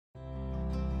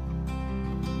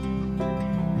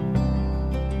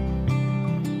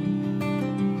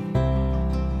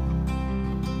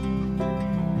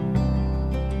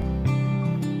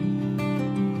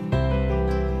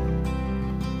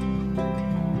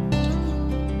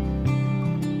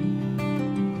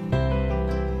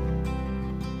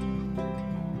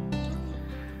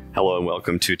Hello and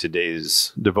welcome to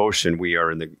today's devotion. We are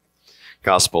in the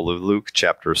Gospel of Luke,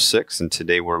 chapter 6, and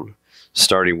today we're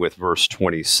starting with verse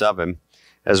 27.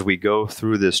 As we go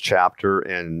through this chapter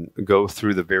and go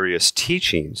through the various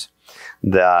teachings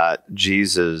that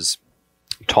Jesus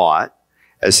taught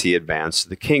as he advanced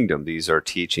the kingdom. These are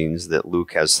teachings that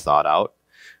Luke has thought out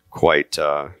quite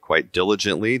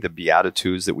diligently. The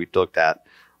Beatitudes that we looked at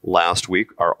last week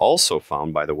are also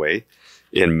found, by the way,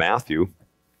 in Matthew.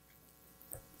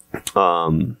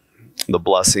 The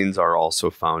blessings are also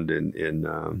found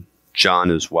in John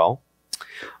as well.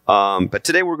 But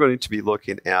today we're going to be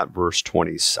looking at verse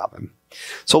 27.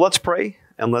 So let's pray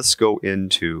and let's go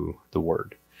into the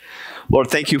word. Lord,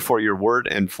 thank you for your word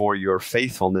and for your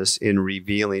faithfulness in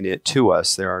revealing it to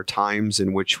us. There are times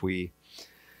in which we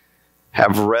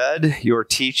have read your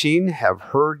teaching, have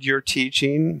heard your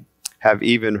teaching, have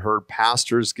even heard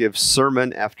pastors give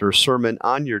sermon after sermon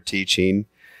on your teaching,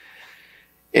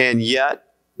 and yet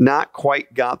not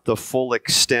quite got the full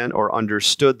extent or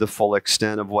understood the full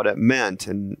extent of what it meant.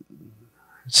 And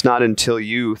it's not until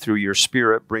you, through your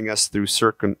Spirit, bring us through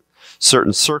certain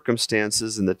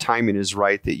circumstances and the timing is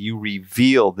right that you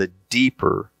reveal the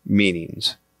deeper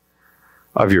meanings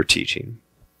of your teaching.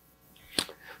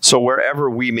 So wherever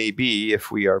we may be,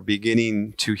 if we are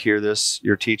beginning to hear this,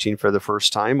 your teaching for the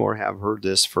first time, or have heard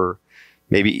this for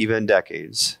maybe even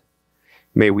decades,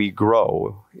 may we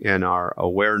grow in our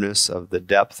awareness of the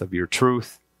depth of your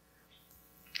truth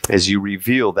as you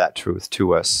reveal that truth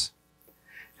to us.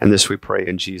 And this we pray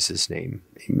in Jesus' name.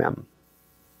 Amen.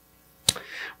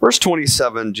 Verse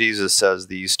 27, Jesus says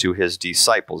these to his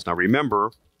disciples. Now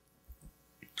remember,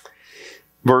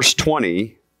 verse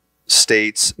 20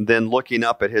 states, then looking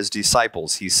up at his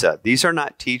disciples, he said, these are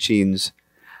not teachings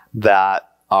that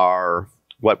are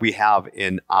what we have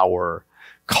in our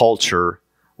culture,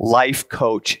 life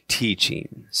coach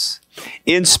teachings,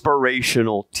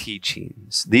 inspirational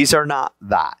teachings. These are not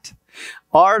that.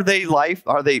 Are they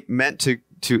meant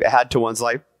to add to one's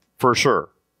life? For sure.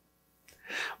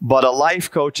 But a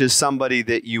life coach is somebody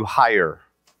that you hire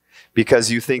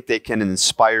because you think they can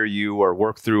inspire you or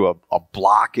work through a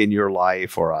block in your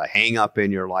life or a hang up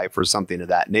in your life or something of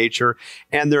that nature.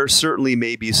 And there certainly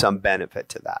may be some benefit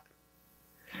to that.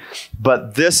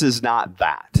 But this is not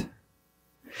that.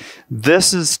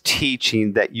 This is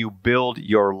teaching that you build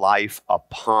your life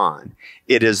upon.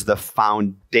 It is the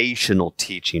foundational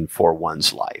teaching for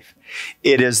one's life.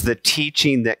 It is the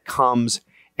teaching that comes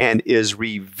and is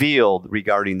revealed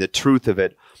regarding the truth of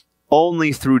it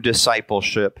only through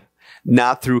discipleship,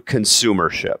 not through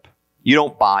consumership. You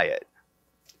don't buy it.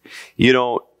 You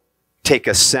don't take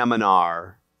a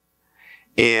seminar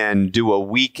and do a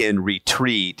weekend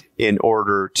retreat in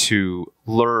order to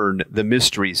learn the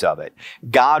mysteries of it.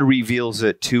 God reveals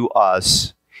it to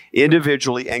us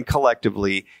individually and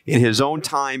collectively in his own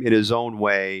time, in his own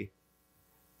way,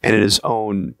 and in his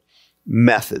own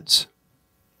methods.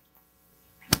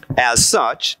 As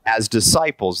such, as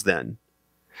disciples then,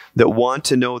 that want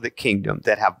to know the kingdom,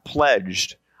 that have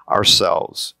pledged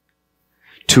ourselves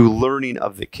to learning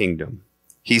of the kingdom,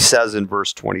 he says in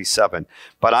verse 27,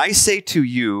 but I say to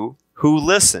you who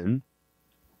listen,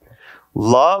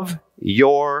 love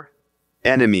your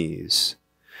enemies.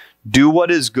 Do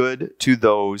what is good to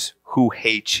those who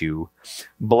hate you.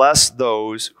 Bless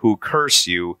those who curse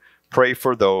you. Pray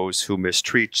for those who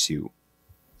mistreat you.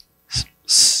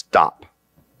 Stop.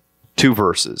 2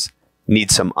 verses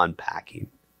need some unpacking.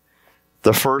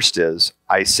 The first is,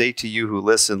 I say to you who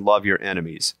listen, love your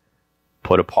enemies.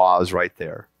 Put a pause right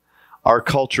there. Our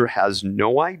culture has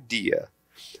no idea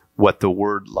what the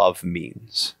word love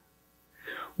means.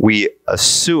 We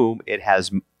assume it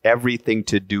has everything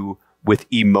to do with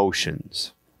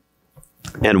emotions.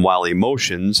 And while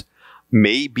emotions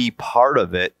may be part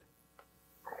of it,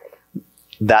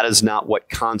 that is not what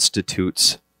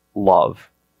constitutes love.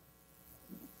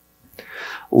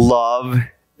 Love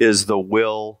is the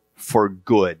will for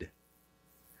good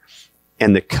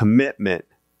and the commitment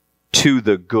to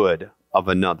the good of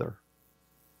another.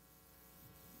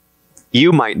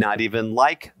 You might not even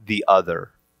like the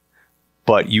other,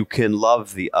 but you can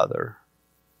love the other.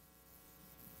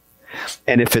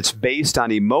 And if it's based on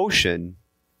emotion,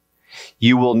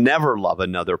 you will never love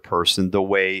another person the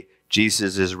way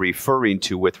Jesus is referring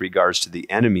to with regards to the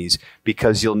enemies,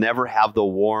 because you'll never have the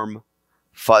warm,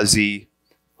 fuzzy,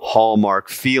 hallmark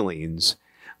feelings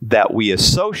that we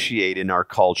associate in our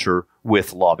culture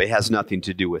with love. It has nothing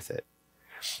to do with it.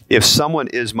 If someone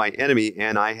is my enemy,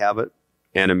 and I have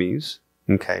enemies,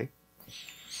 okay,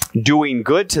 doing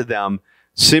good to them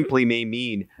simply may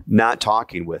mean not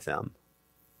talking with them,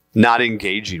 not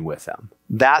engaging with them.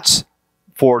 That's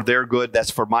for their good,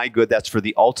 that's for my good, that's for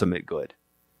the ultimate good.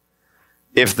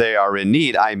 If they are in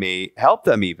need, I may help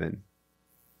them even,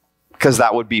 because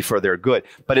that would be for their good.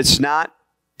 But it's not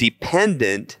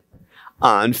dependent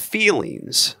on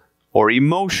feelings or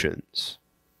emotions.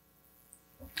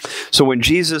 So when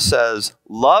Jesus says,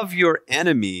 love your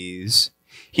enemies,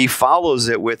 he follows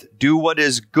it with, do what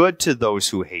is good to those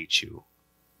who hate you.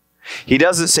 He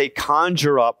doesn't say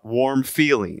conjure up warm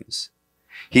feelings.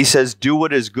 He says, do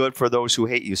what is good for those who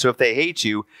hate you. So if they hate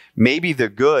you, maybe the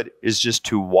good is just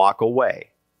to walk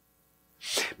away.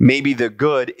 Maybe the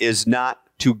good is not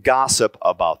to gossip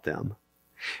about them.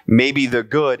 Maybe the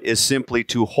good is simply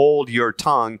to hold your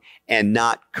tongue and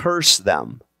not curse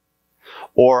them,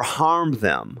 or harm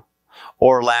them,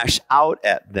 or lash out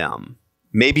at them.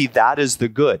 Maybe that is the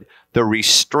good. The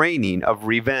restraining of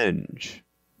revenge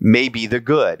may be the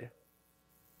good.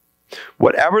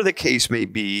 Whatever the case may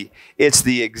be, it's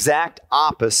the exact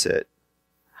opposite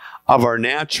of our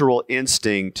natural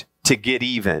instinct to get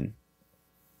even.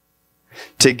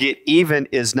 To get even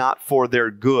is not for their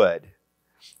good.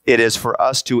 It is for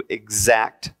us to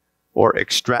exact or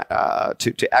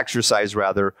to exercise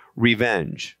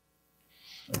revenge.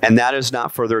 And that is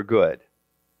not for their good.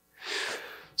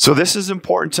 So this is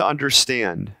important to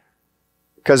understand,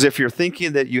 because if you're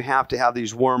thinking that you have to have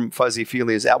these warm, fuzzy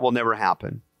feelings, that will never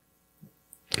happen.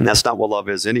 And that's not what love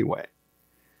is anyway.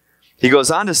 He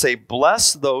goes on to say,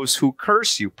 bless those who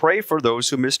curse you. Pray for those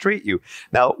who mistreat you.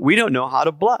 Now, we don't know how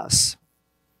to bless.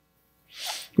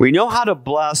 We know how to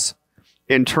bless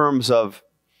in terms of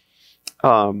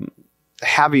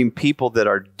having people that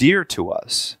are dear to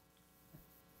us.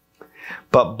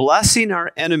 But blessing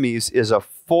our enemies is a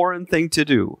foreign thing to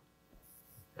do.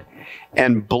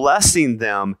 And blessing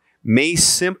them may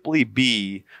simply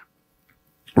be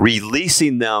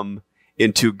releasing them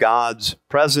into God's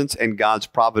presence and God's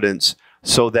providence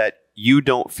so that you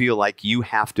don't feel like you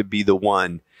have to be the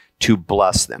one to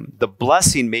bless them. The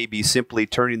blessing may be simply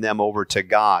turning them over to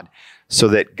God so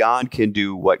that God can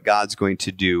do what God's going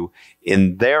to do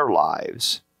in their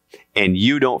lives. And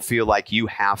you don't feel like you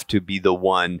have to be the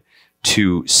one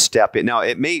to step in. Now,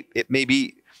 it may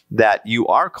be that you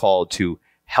are called to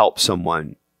help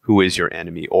someone who is your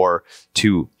enemy or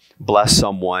to bless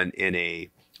someone in a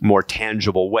more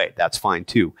tangible way. That's fine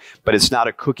too. But it's not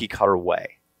a cookie cutter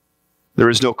way. There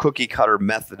is no cookie cutter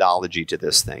methodology to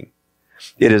this thing.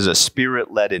 It is a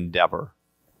spirit-led endeavor.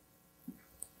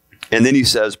 And then he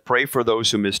says, pray for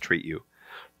those who mistreat you.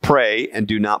 Pray and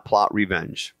do not plot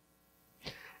revenge.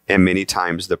 And many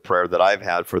times the prayer that I've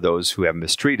had for those who have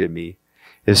mistreated me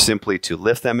is simply to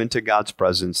lift them into God's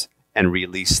presence and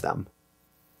release them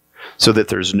so that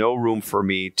there's no room for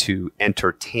me to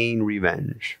entertain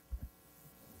revenge.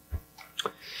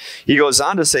 He goes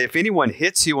on to say, if anyone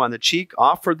hits you on the cheek,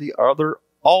 offer the other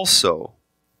also.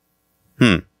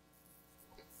 If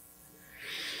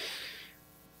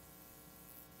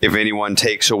anyone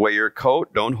takes away your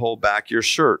coat, don't hold back your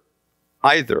shirt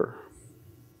either.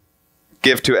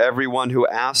 Give to everyone who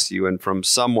asks you, and from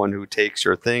someone who takes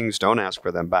your things, don't ask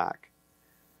for them back.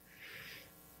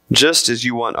 Just as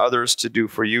you want others to do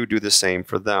for you, do the same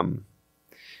for them.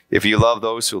 If you love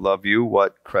those who love you,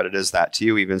 what credit is that to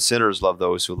you? Even sinners love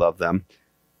those who love them.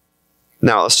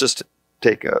 Now, let's just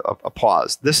take a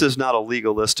pause. This is not a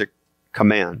legalistic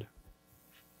command.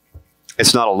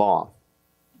 It's not a law.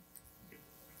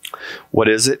 What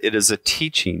is it? It is a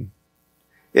teaching.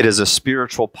 It is a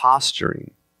spiritual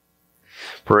posturing.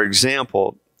 For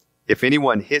example, if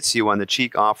anyone hits you on the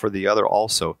cheek, offer the other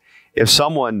also. If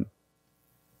someone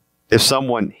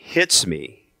hits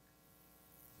me,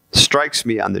 strikes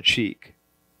me on the cheek,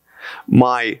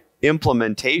 my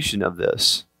implementation of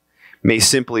this may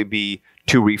simply be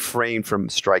to refrain from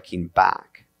striking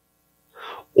back.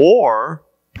 Or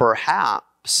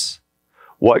perhaps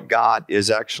what God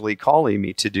is actually calling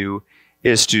me to do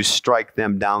is to strike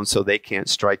them down so they can't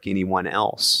strike anyone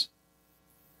else.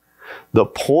 The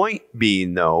point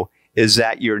being, though, is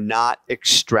that you're not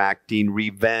extracting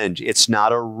revenge. It's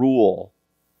not a rule.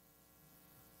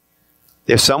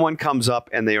 If someone comes up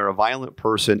and they are a violent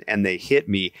person and they hit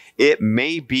me, it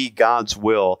may be God's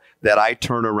will that I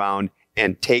turn around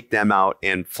and take them out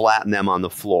and flatten them on the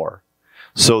floor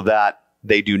so that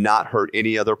they do not hurt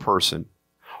any other person,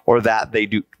 or that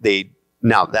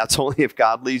now that's only if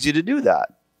God leads you to do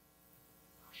that.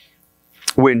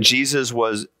 When Jesus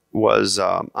was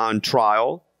on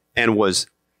trial and was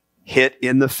hit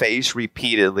in the face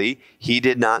repeatedly, he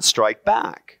did not strike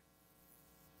back.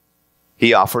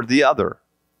 He offered the other.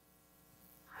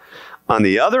 On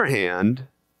the other hand,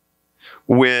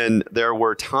 when there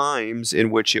were times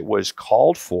in which it was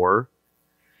called for,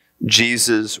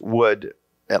 Jesus would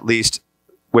at least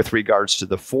with regards to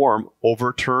the form,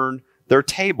 overturn their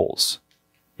tables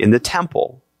in the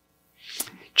temple.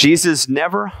 Jesus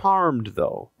never harmed,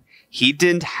 though. He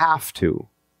didn't have to.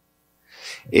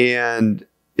 And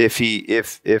if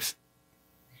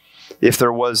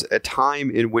there was a time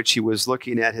in which he was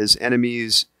looking at his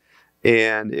enemies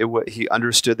and he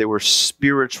understood they were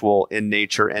spiritual in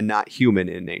nature and not human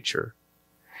in nature,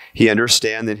 he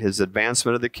understood that his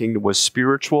advancement of the kingdom was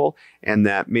spiritual and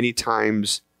that many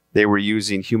times they were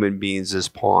using human beings as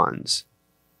pawns.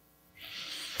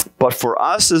 But for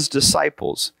us as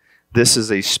disciples, this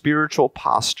is a spiritual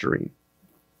posturing.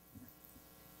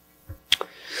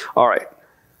 All right.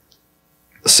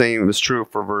 The same is true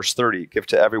for verse 30. Give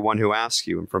to everyone who asks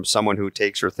you, and from someone who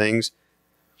takes your things,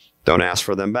 don't ask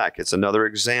for them back. It's another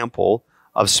example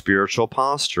of spiritual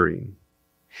posturing.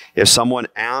 If someone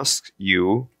asks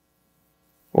you,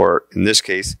 or in this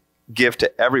case, give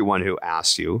to everyone who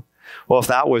asks you, well, if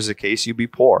that was the case, you'd be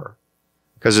poor.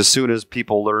 Because as soon as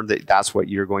people learn that that's what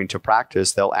you're going to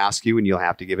practice, they'll ask you and you'll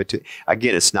have to give it to.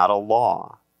 Again, it's not a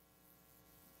law.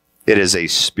 It is a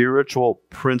spiritual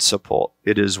principle.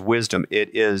 It is wisdom.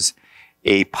 It is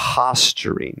a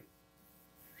posturing.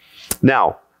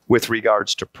 Now, with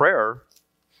regards to prayer,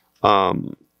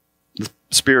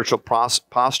 spiritual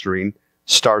posturing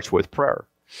starts with prayer.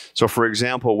 So, for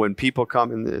example, when people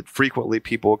come in, frequently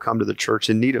people will come to the church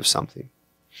in need of something.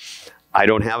 I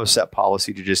don't have a set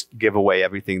policy to just give away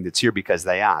everything that's here because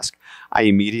they ask. I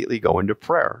immediately go into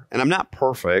prayer. And I'm not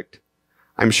perfect.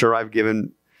 I'm sure I've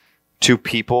given to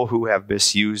people who have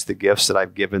misused the gifts that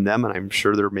I've given them. And I'm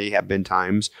sure there may have been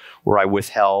times where I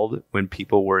withheld when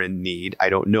people were in need. I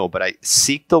don't know. But I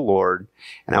seek the Lord.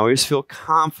 And I always feel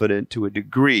confident to a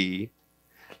degree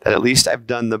that at least I've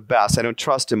done the best. I don't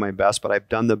trust in my best, but I've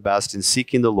done the best in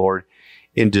seeking the Lord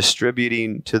in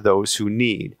distributing to those who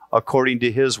need, according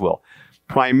to his will.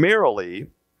 Primarily,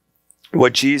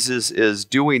 what Jesus is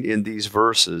doing in these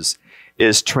verses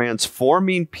is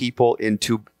transforming people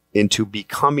into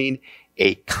becoming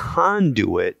a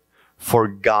conduit for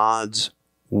God's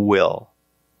will.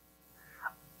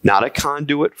 Not a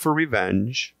conduit for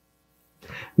revenge,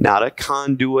 not a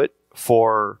conduit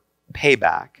for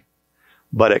payback,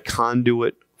 but a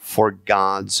conduit for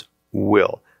God's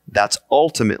will. That's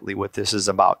ultimately what this is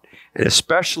about. And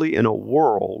especially in a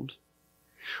world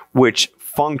which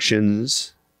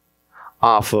functions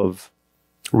off of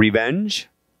revenge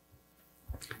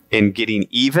and getting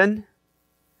even,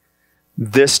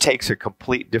 this takes a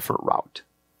complete different route.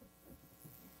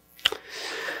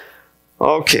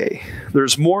 Okay,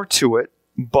 there's more to it,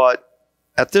 but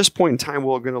at this point in time,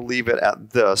 we're going to leave it at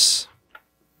this,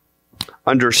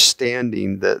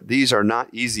 understanding that these are not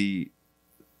easy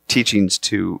teachings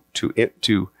to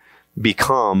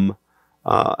become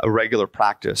a regular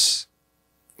practice.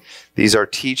 These are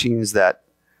teachings that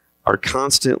are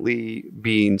constantly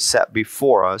being set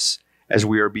before us as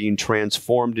we are being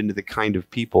transformed into the kind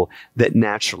of people that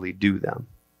naturally do them.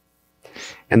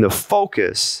 And the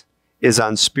focus is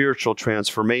on spiritual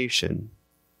transformation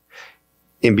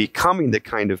in becoming the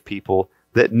kind of people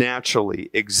that naturally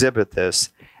exhibit this,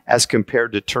 as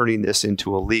compared to turning this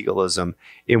into a legalism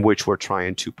in which we're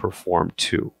trying to perform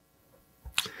to.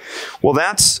 Well,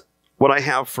 that's what I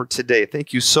have for today.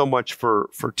 Thank you so much for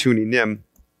tuning in.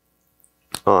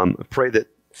 I pray that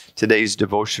today's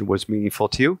devotion was meaningful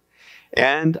to you,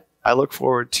 and I look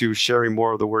forward to sharing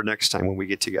more of the Word next time when we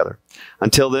get together.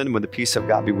 Until then, may the peace of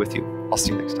God be with you. I'll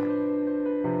see you next time.